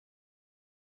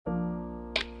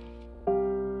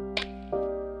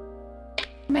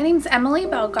My name's Emily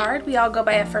Belgard. We all go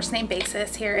by a first name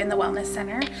basis here in the Wellness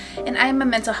Center, and I'm a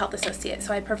mental health associate,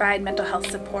 so I provide mental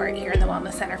health support here in the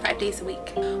Wellness Center 5 days a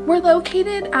week. We're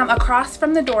located across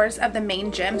from the doors of the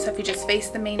main gym, so if you just face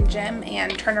the main gym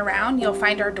and turn around, you'll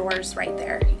find our doors right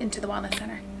there into the Wellness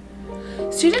Center.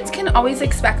 Students can always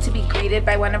expect to be greeted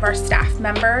by one of our staff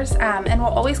members, and we'll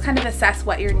always kind of assess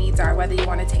what your needs are, whether you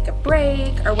want to take a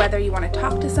break or whether you want to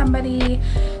talk to somebody.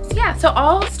 So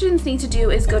all students need to do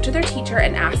is go to their teacher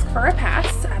and ask for a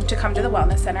pass to come to the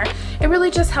Wellness Center. It really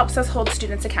just helps us hold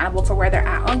students accountable for where they're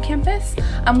at on campus.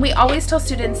 We always tell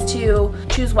students to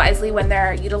choose wisely when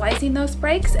they're utilizing those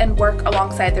breaks and work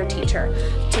alongside their teacher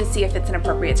to see if it's an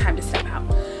appropriate time to step out.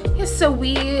 So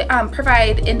we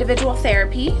provide individual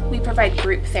therapy, we provide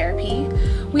group therapy.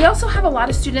 We also have a lot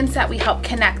of students that we help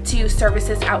connect to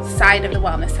services outside of the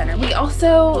Wellness Center. We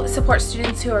also support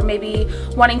students who are maybe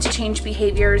wanting to change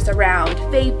behaviors around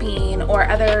vaping or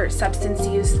other substance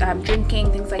use,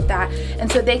 drinking, things like that.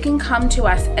 And so they can come to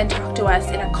us and talk to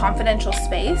us in a confidential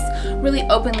space, really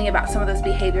openly about some of those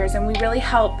behaviors, and we really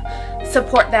help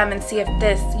support them and see if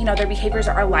their behaviors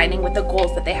are aligning with the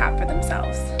goals that they have for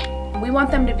themselves. We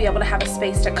want them to be able to have a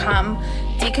space to come,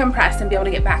 decompress, and be able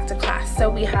to get back to class.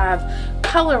 So we have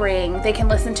coloring, they can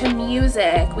listen to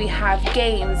music, we have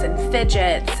games and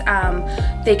fidgets,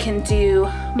 they can do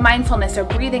mindfulness or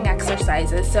breathing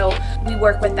exercises. So we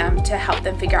work with them to help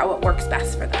them figure out what works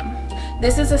best for them.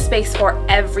 This is a space for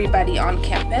everybody on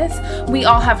campus. We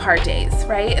all have hard days,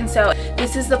 right? And so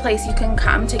this is the place you can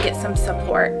come to get some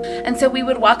support. And so we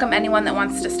would welcome anyone that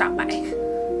wants to stop by.